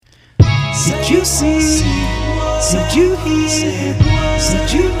Did you see? Did you hear?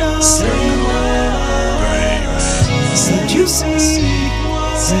 Did you know? Did you see?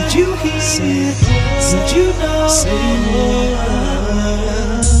 Did you hear? Did you know? Say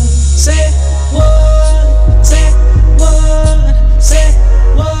what? Say what? Say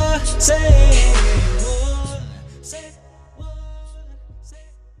what? Say what? Say what?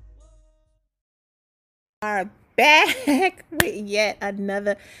 Are back with yet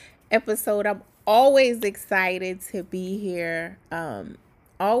another episode. I'm always excited to be here.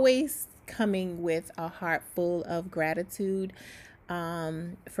 Always coming with a heart full of gratitude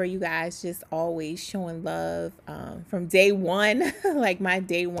for you guys, just always showing love from day one, like my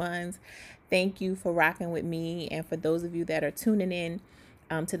day ones. Thank you for rocking with me, and for those of you that are tuning in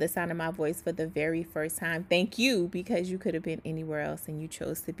to the sound of my voice for the very first time, thank you, because you could have been anywhere else and you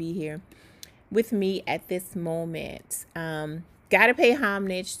chose to be here with me at this moment. Gotta pay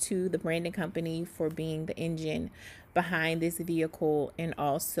homage to the branding company for being the engine behind this vehicle, and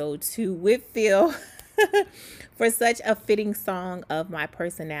also to Whitfield for such a fitting song of my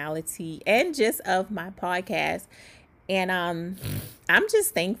personality and just of my podcast. And I'm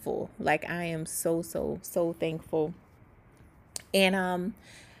just thankful. Like, I am so thankful. And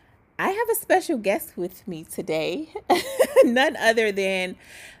I have a special guest with me today. None other than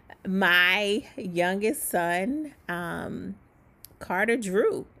my youngest son, Carter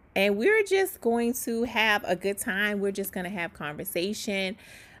Drew. And we're just going to have a good time. We're just going to have conversation.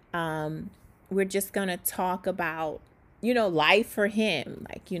 We're just going to talk about, life for him.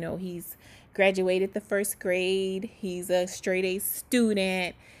 Like, he's graduated the first grade. He's a straight A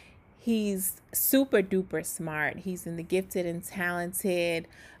student. He's super duper smart. He's in the gifted and talented.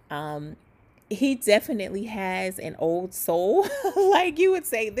 He definitely has an old soul. Like you would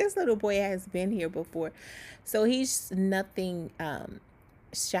say, this little boy has been here before. So he's nothing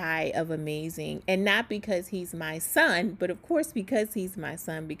shy of amazing. And not because he's my son, but of course because he's my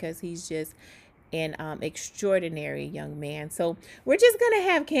son, because he's just an extraordinary young man. So we're just going to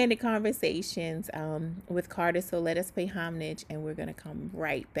have candid conversations with Carter. So let us pay homage, and we're going to come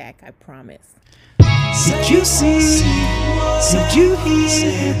right back, I promise. Did you see? Did you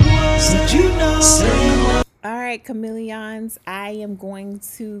hear? Did you know? All right, chameleons, I am going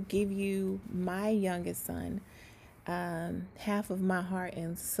to give you my youngest son, half of my heart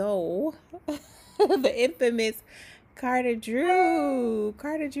and soul, the infamous Carter Drew.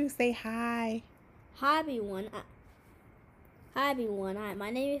 Carter Drew, say hi. Hi everyone. Hi everyone.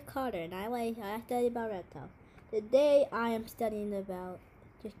 My name is Carter, and I study about reptiles. Today I am studying about.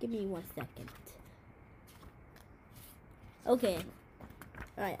 Just give me 1 second. Okay.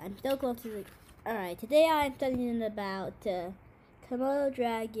 Alright, I'm still going to the. Alright, today I'm studying about Komodo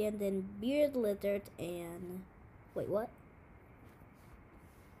dragons and bearded lizards and. Wait, what?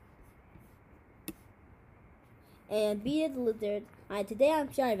 And bearded lizards. Alright, today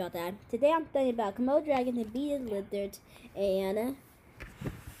I'm sorry about that. Today I'm studying about Komodo dragons and bearded lizards and.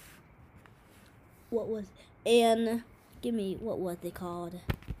 Give me, what was it called?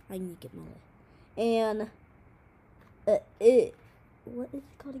 I need to get my list. And. What is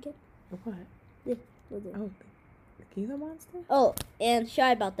it called again? What? This lizard. Oh, the Gila monster? Oh, and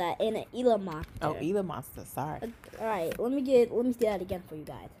sorry about that. And an Gila monster. Oh, Gila monster. Sorry. Alright, let me say that again for you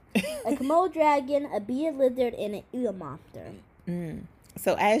guys. A Komodo dragon, a bearded lizard, and an Gila monster.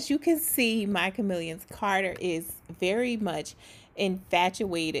 So as you can see, my chameleons, Carter is very much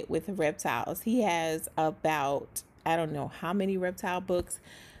infatuated with reptiles. He has about, I don't know how many reptile books.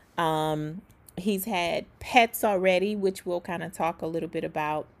 He's had pets already, which we'll kind of talk a little bit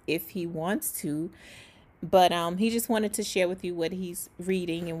about if he wants to. But he just wanted to share with you what he's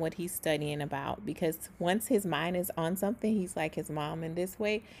reading and what he's studying about, because once his mind is on something, he's like his mom in this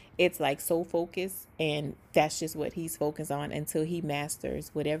way. It's like so focused, and that's just what he's focused on until he masters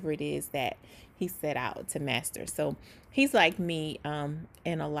whatever it is that he set out to master. So he's like me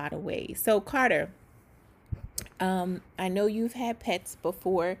in a lot of ways. So Carter, I know you've had pets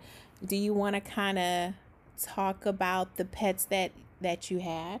before. Do you want to kind of talk about the pets that you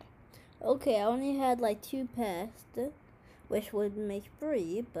had? Okay, I only had like 2 pets, which would make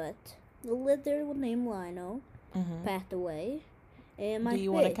 3, but the lizard was named Lionel, passed away. And my Do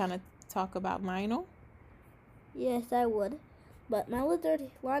you want to kind of talk about Lionel? Yes, I would. But my lizard,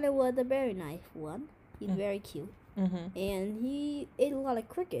 Lionel, was a very nice one. He's very cute. And he ate a lot of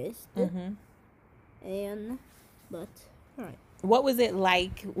crickets. But, alright. What was it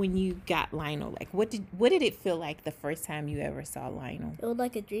like when you got Lionel? Like, what did it feel like the first time you ever saw Lionel? It was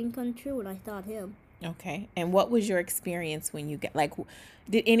like a dream come true when I saw him. Okay. And what was your experience when you got, like,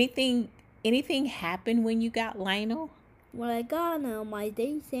 did anything happen when you got Lionel? when I got my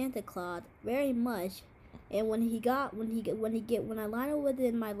day Santa Claus very much, and when I lined up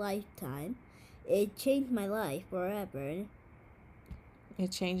within my lifetime, it changed my life forever.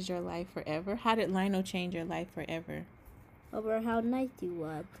 It changed your life forever? How did Lionel change your life forever? Over how nice he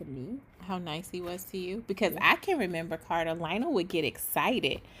was to me. How nice he was to you? Because I can remember, Carter, Lionel would get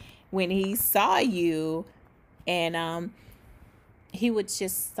excited when he saw you, and he would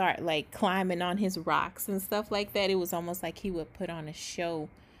just start like climbing on his rocks and stuff like that. It was almost like he would put on a show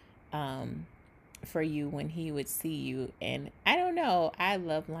for you when he would see you. And I don't know, I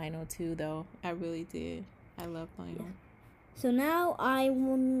love Lionel too, though. I really did. I love Lionel. Yeah. So now I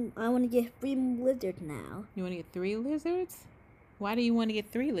want to get 3 lizards now. You want to get 3 lizards? Why do you want to get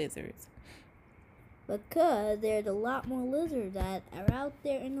 3 lizards? Because there's a lot more lizards that are out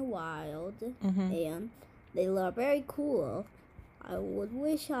there in the wild, and they are very cool. I would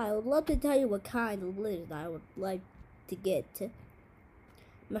love to tell you what kind of lizards I would like to get.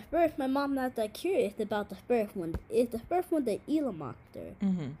 My mom not that curious about the first one. The first one, the Gila monster.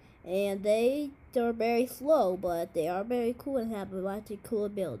 And they're very slow, but they are very cool and have a lot of cool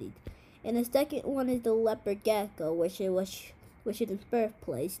abilities. And the second one is the leopard gecko, which is in first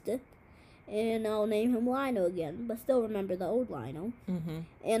place. And I'll name him Lionel again, but still remember the old Lionel.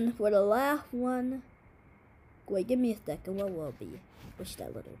 And for the last one, wait, give me a second. What will it be? What should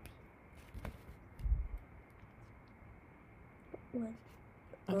that letter be? What?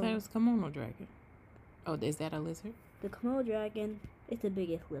 I thought it was Komodo dragon. Oh, is that a lizard? The Komodo dragon is the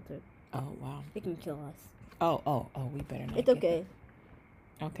biggest lizard. Oh, wow. It can kill us. Oh, we better not. It's okay.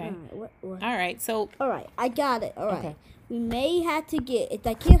 Okay. What? All right, so. All right, I got it. All right. Okay. We may have to get, if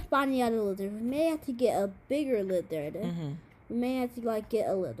I can't find the other lizard, we may have to get a bigger lizard. We may have to, get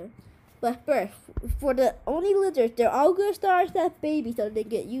a lizard. But first, for the only lizards, they're all going to start as babies so they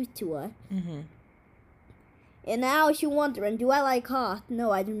get used to us. And now if you're wondering, do I like hosts?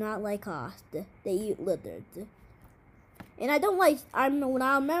 No, I do not like hosts. They eat lizards. And I don't like, I remember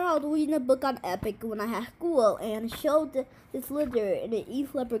I was reading a book on Epic when I had school, and it showed this lizard, and it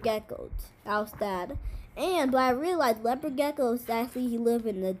eats leopard geckos. I was sad. But I realized leopard geckos actually live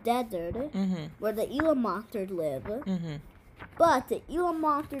in the desert, where the Gila monsters live. But the Gila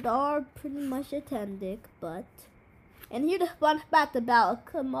monsters are pretty much authentic, and here's the fun fact about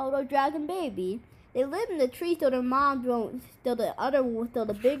a Komodo dragon baby. They live in the tree so their moms won't, so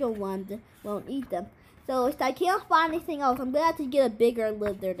the bigger ones won't eat them. So if I can't find anything else, I'm going to have to get a bigger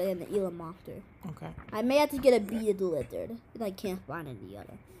lizard than the Gila monster. Okay. I may have to get a bearded lizard if I can't find any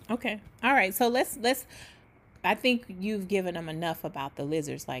other. Okay. All right. So let's. I think you've given them enough about the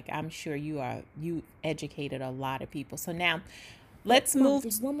lizards. Like, I'm sure you educated a lot of people. So now, let's move.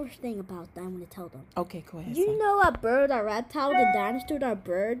 There's one more thing about that I want to tell them. Okay, go ahead. You know a bird, a reptile, the dinosaurs are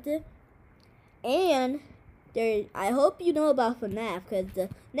birds, and I hope you know about FNAF, because the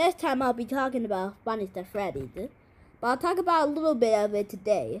next time I'll be talking about Five Nights at Freddy's. But I'll talk about a little bit of it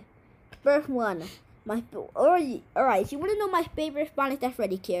today. First one. Alright, you want to know my favorite Five Nights at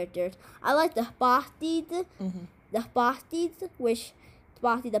Freddy characters? I like the Frosties, which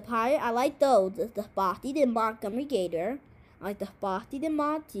Frosty the Pirate. I like those. The Frosty the Montgomery Gator. I like the Frosty the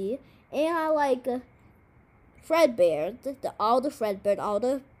Monty. And I like Fredbear, all the Fredbear, all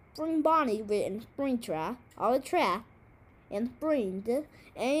the Spring Bonnie and Spring Trap, all the Trap, and Springs.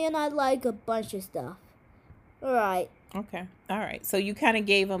 And I like a bunch of stuff. Alright. Okay. All right. So you kind of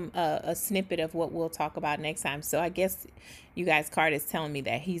gave them a snippet of what we'll talk about next time. So I guess you guys, Carter's telling me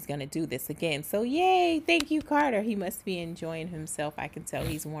that he's going to do this again. So yay. Thank you, Carter. He must be enjoying himself. I can tell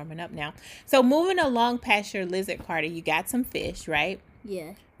he's warming up now. So moving along past your lizard, Carter, you got some fish, right?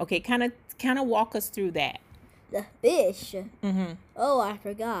 Yeah. Okay. Kind of walk us through that. The fish? Oh, I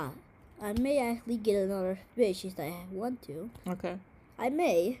forgot. I may actually get another fish if I want to. Okay. I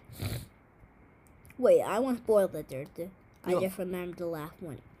may. Wait, I want spoiled lizard. I just remembered the last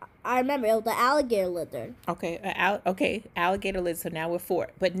one. I remember it was the alligator lizard. Okay, alligator lizard. So now we're 4.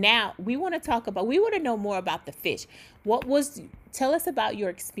 But now we want to know more about the fish. Tell us about your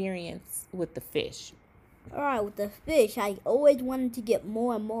experience with the fish. Alright, with the fish, I always wanted to get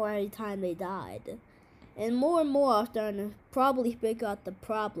more and more every time they died. And more I was starting to probably figure out the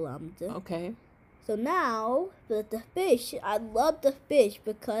problems. Okay. So now, with the fish, I love the fish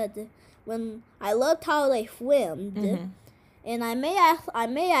because when I loved how they swam, and I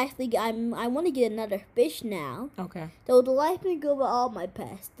want to get another fish now. Okay. So to let me go with all my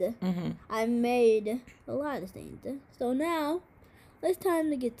pets, I made a lot of things. So now, it's time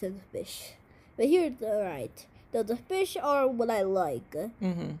to get to the fish. But here's alright. So the fish are what I like.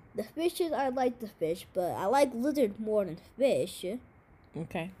 The fishes, I like the fish, but I like lizards more than fish.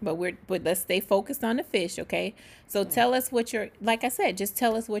 Okay, but let's stay focused on the fish, okay? So tell us what your, like I said, just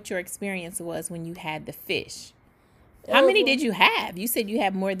tell us what your experience was when you had the fish. How many did you have? You said you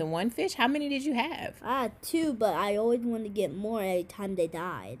had more than one fish. How many did you have? I had two, but I always wanted to get more every time they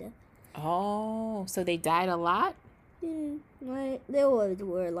died. Oh, so they died a lot? They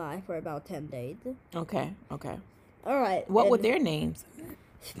were alive for about 10 days. Okay. All right. What were their names?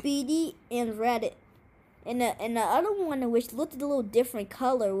 Speedy and Red. And the other one, which looked a little different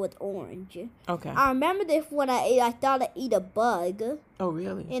color, was orange. Okay. I remember this one I ate. I thought I ate a bug. Oh,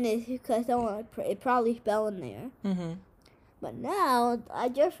 really? And it's because it probably fell in there. Mm-hmm. But now I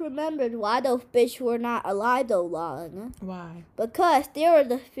just remembered why those fish were not alive so long. Why? Because they were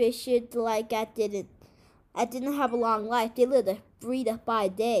the fishes that didn't have a long life. They lived 3 to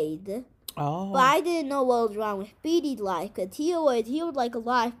 5 days. Oh. But I didn't know what was wrong with Speedy's life, because he was like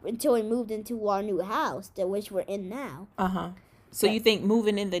alive until he moved into our new house, which we're in now. So you think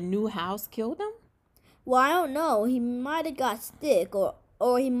moving in the new house killed him? Well, I don't know. He might have got sick,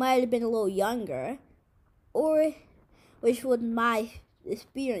 or he might have been a little younger, or which was my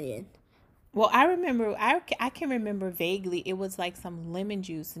experience. Well, I remember. I can remember vaguely. It was like some lemon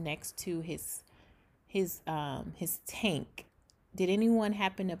juice next to his tank. Did anyone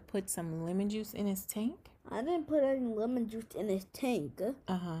happen to put some lemon juice in his tank? I didn't put any lemon juice in his tank.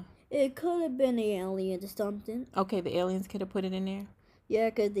 Uh-huh. It could have been the aliens or something. Okay, the aliens could have put it in there? Yeah,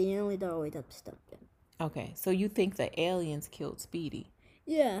 because the aliens are always up to something. Okay, so you think the aliens killed Speedy?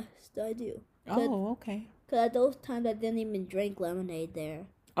 Yes, I do. Oh, okay. Because at those times I didn't even drink lemonade there.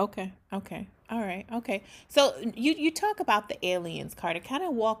 Okay. All right. Okay. So you talk about the aliens, Carter. Kind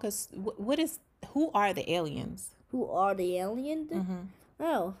of walk us. Who are the aliens? Who are the aliens? Mm-hmm.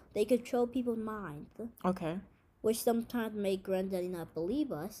 Oh, they control people's minds. Okay. Which sometimes make Granddaddy not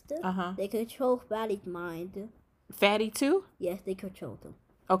believe us. Uh-huh. They control Fatty's mind. Fatty too? Yes, they control them.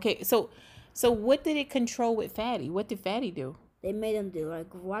 Okay. So what did it control with Fatty? What did Fatty do? They made him do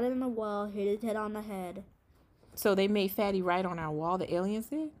right on the wall, hit his head on the head. So they made Fatty right on our wall, the aliens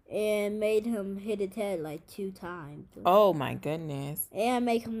did? And made him hit his head 2 times. Oh my goodness. And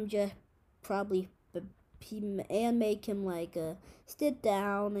make him just probably make him sit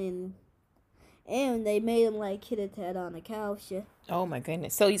down, and they made him hit his head on the couch. Oh my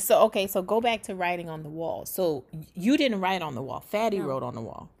goodness. So okay, so go back to writing on the wall. So you didn't write on the wall. Fatty wrote on the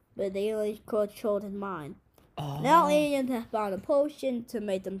wall. But they only controlled his mind. Oh. Now aliens have found a potion to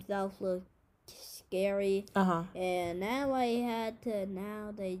make themselves look scary. And now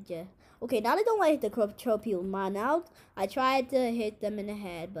now they don't like to control people's mind. Now I tried to hit them in the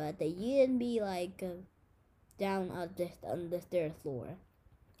head, but they didn't be down on the third floor.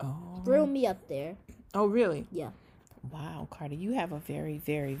 Oh. Threw me up there. Oh, really? Yeah. Wow, Carter, you have a very,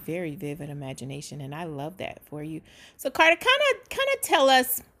 very, very vivid imagination, and I love that for you. So, Carter, kind of tell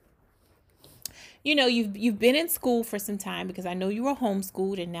us. You know, you've been in school for some time, because I know you were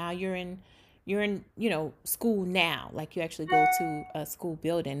homeschooled, and now you're in school now. Like, you actually go to a school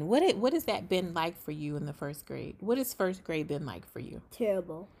building. What has that been like for you in the first grade? What has first grade been like for you?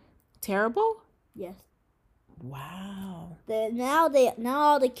 Terrible. Terrible? Yes. Wow. Now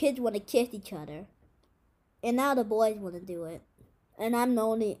all the kids want to kiss each other, and now the boys want to do it. And me and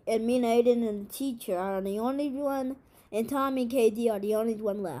Aiden and the teacher are the only one, and Tommy and KD are the only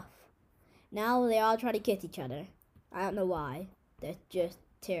one left. Now they all try to kiss each other. I don't know why. That's just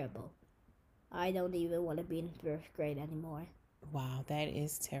terrible. I don't even want to be in first grade anymore. Wow, that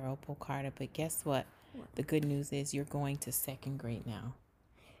is terrible, Carter. But guess what? The good news is you're going to second grade now.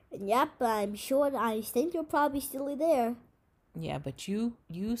 Yep, I think you're probably still there. Yeah, but you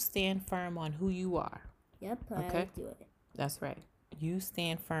stand firm on who you are. Yep, okay? I do it. That's right. You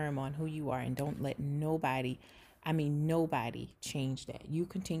stand firm on who you are, and don't let nobody change that. You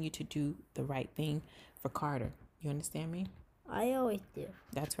continue to do the right thing for Carter. You understand me? I always do.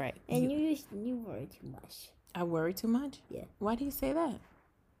 That's right. And you worry too much. I worry too much? Yeah. Why do you say that?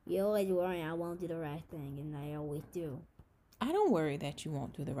 You always worry I won't do the right thing, and I always do. I don't worry that you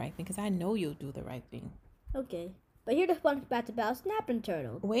won't do the right thing, because I know you'll do the right thing. Okay. But here's the fun fact about snapping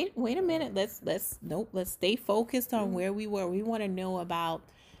turtles. Wait a minute. Let's stay focused on where we were. We want to know about.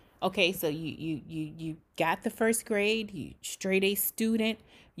 Okay, so you got the first grade. You straight A student.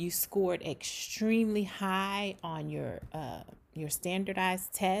 You scored extremely high on your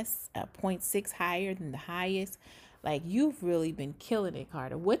standardized tests, 0.6 higher than the highest. Like, you've really been killing it,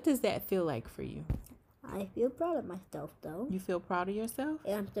 Carter. What does that feel like for you? I feel proud of myself, though. You feel proud of yourself?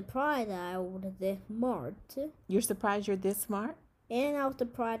 And I'm surprised that I was this smart. You're surprised you're this smart? And I was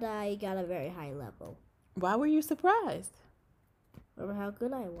surprised that I got a very high level. Why were you surprised? Over how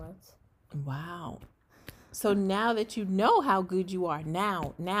good I was. Wow. So now that you know how good you are,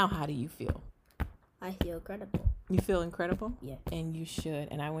 now how do you feel? I feel incredible. You feel incredible? Yeah. And you should.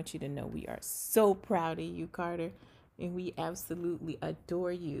 And I want you to know we are so proud of you, Carter. And we absolutely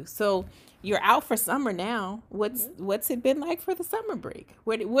adore you. So you're out for summer now. What's it been like for the summer break?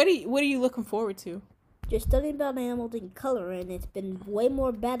 What are you looking forward to? Just studying about animals and coloring. It's been way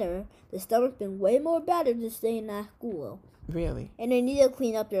more better. The summer's been way more better than staying at school. Really? And they need to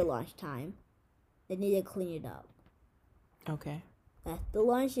clean up their lunchtime. They need to clean it up. Okay. The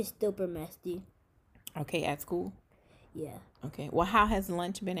lunch is super messy. Okay, at school? Yeah. Okay. Well, how has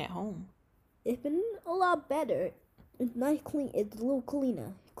lunch been at home? It's been a lot better. It's nice clean. It's a little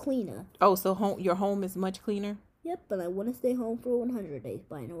cleaner. Oh, so your home is much cleaner? Yep, but I want to stay home for 100 days,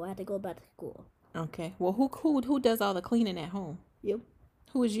 but I know I have to go back to school. Okay. Well, who does all the cleaning at home? You.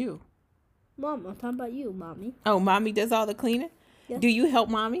 Who is you? Mom, I'm talking about you, Mommy. Oh, Mommy does all the cleaning? Yeah. Do you help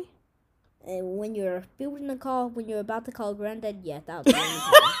Mommy? And when you're building the call, when you're about to call Granddad, yes, I'll do anything.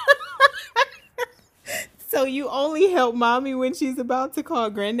 So you only help Mommy when she's about to call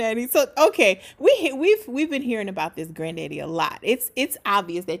Granddaddy. So okay, we've been hearing about this Granddaddy a lot. It's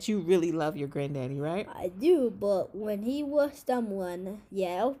obvious that you really love your Granddaddy, right? I do, but when he was someone,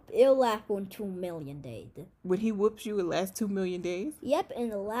 yeah, it'll last for 2 million days. When he whoops you, it lasts 2 million days? Yep,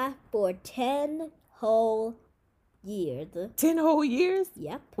 and it'll last for 10 whole years. 10 whole years?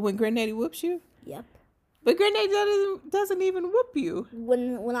 Yep, When Granddaddy whoops you? yep. But Granddaddy doesn't even whoop you.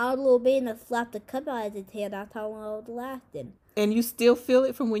 When I was a little baby and I slapped the cup out of his hand, that's how long it lasted. And you still feel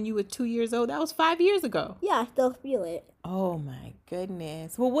it from when you were 2 years old? That was 5 years ago. Yeah, I still feel it. Oh my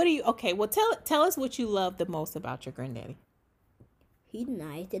goodness. Well, tell us what you love the most about your Granddaddy. He's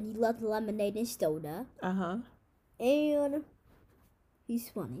nice, and he loves lemonade and soda. Uh-huh. And he's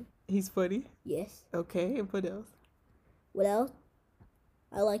funny. He's funny? Yes. Okay, and what else? What else?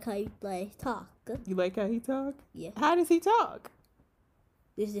 I like how he talk. You like how he talk? Yeah. How does he talk?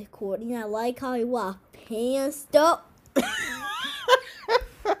 This is Courtney. I like how he walk pants up.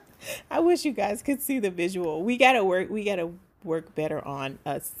 I wish you guys could see the visual. We gotta work better on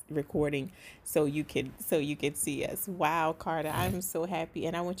us recording so you can see us. Wow, Carter, I'm so happy,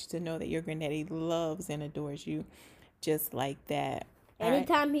 and I want you to know that your Granddaddy loves and adores you just like that.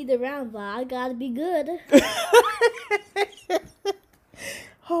 Anytime he's around, but I gotta be good.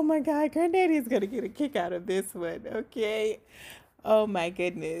 Oh my God, Granddaddy's gonna get a kick out of this one, okay? Oh my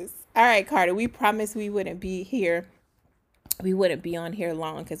goodness. All right, Carter, we promised we wouldn't be here. We wouldn't be on here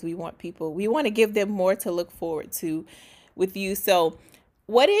long because we want to give them more to look forward to with you. So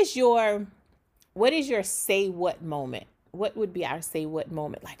what is your say what moment? What would be our say what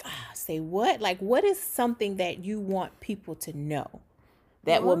moment? Like, say what? Like, what is something that you want people to know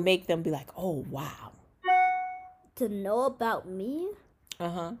that will make them be like, oh, wow. To know about me?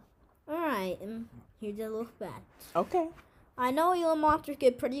 Uh-huh. All right, here's a little fact. Okay. I know Gila monsters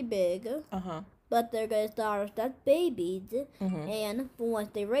get pretty big. Uh-huh. But they're gonna start as babies, and once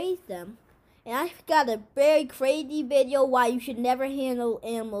they raise them. And I got a very crazy video why you should never handle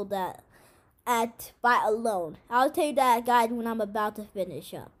animals by alone. I'll tell you that, guys, when I'm about to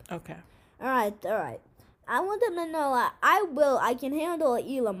finish up. Okay. All right. I want them to know I can handle a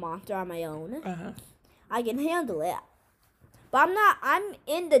Gila monster on my own. Uh-huh. I can handle it. But I'm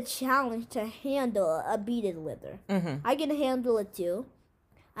in the challenge to handle a beaded lizard. Mm-hmm. I can handle it too.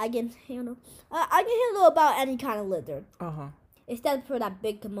 I can handle about any kind of lizard. Uh-huh. Except for that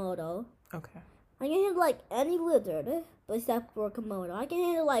big Komodo. Okay. I can handle like any lizard, but except for a Komodo. I can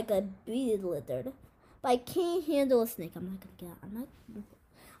handle like a beaded lizard. But I can't handle a snake. I'm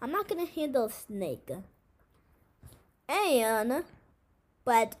not gonna handle a snake.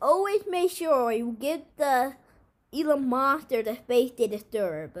 But always make sure you give the Gila monster the space they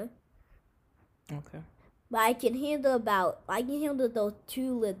disturb. Okay. But I can handle those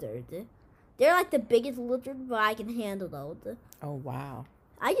 2 lizards. They're like the biggest lizards, but I can handle those. Oh, wow.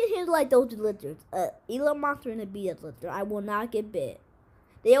 I can handle like those lizards. Gila monster and a beaded lizard. I will not get bit.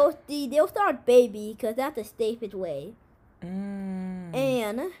 They'll start baby because that's the safest way.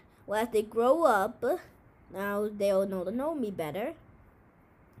 And as they grow up, now they'll know me better.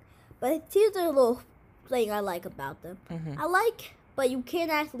 But here's a little thing I like about them. But you can't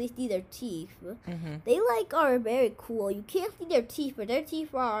actually see their teeth. They are very cool. You can't see their teeth, but their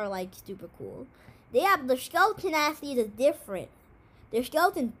teeth are like super cool. The skeleton actually is different. Their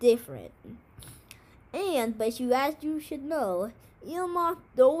skeleton's different. But you should know, Elmo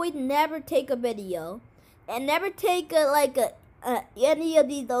always never take a video, and never take any of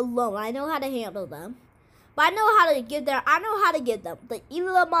these alone. I know how to handle them. But I know how to give them. The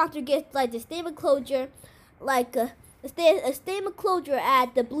Gila monster gets like the same enclosure, stay in closure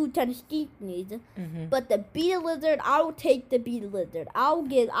at the blue tennis needs. But the beetle lizard, I'll take the beetle lizard.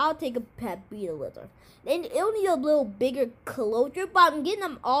 I'll take a pet beetle lizard. Then it'll need a little bigger closure, but I'm getting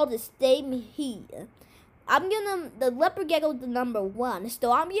them all the same heat. I'm getting them the leopard gecko the number 1,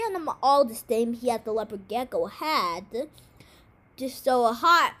 so I'm getting them all the same heat that the leopard gecko had. Just so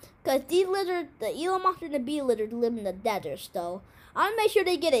hot, cause these lizards, the Gila monster and the beetle lizard, live in the desert. So I'll make sure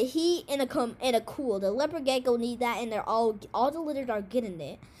they get a heat and a cool. The leopard gecko need that, and they're all the lizards are getting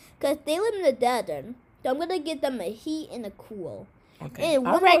it, cause they live in the desert. So I'm gonna get them a heat and a cool. Okay.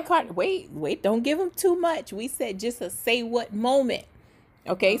 All right, Carter. Wait! Don't give them too much. We said just a say what moment.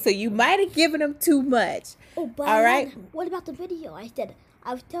 Okay, so you might have given them too much. Oh, but all right. What about the video? I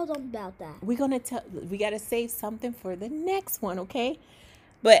was telling them about that. We gotta save something for the next one, okay?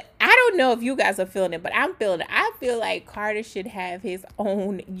 But I don't know if you guys are feeling it, but I'm feeling it. I feel like Carter should have his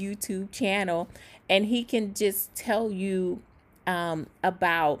own YouTube channel, and he can just tell you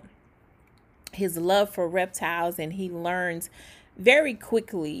about his love for reptiles, and he learns very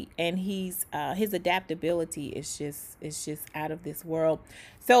quickly, and his adaptability is just out of this world.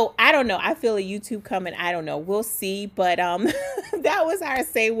 So I don't know. I feel a YouTube coming. I don't know. We'll see. But that was our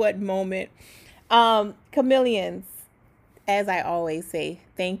say what moment. Chameleons, as I always say,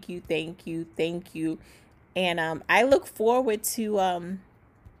 thank you, thank you, thank you. And I look forward to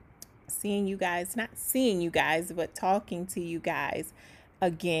seeing you guys, not seeing you guys, but talking to you guys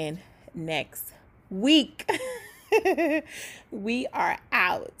again next week. We are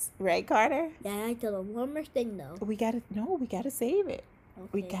out, right, Carter? Yeah, I tell them one more thing though. We gotta save it. Okay.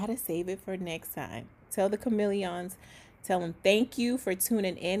 We gotta save it for next time. Tell the chameleons, tell them thank you for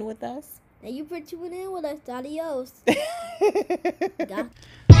tuning in with us. Thank you for tuning in with us. Adios. Did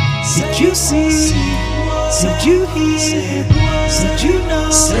you see? Did you hear? Did you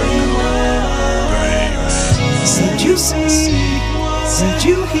know? Did you see? Did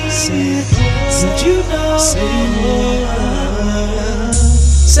you hear? Did you know?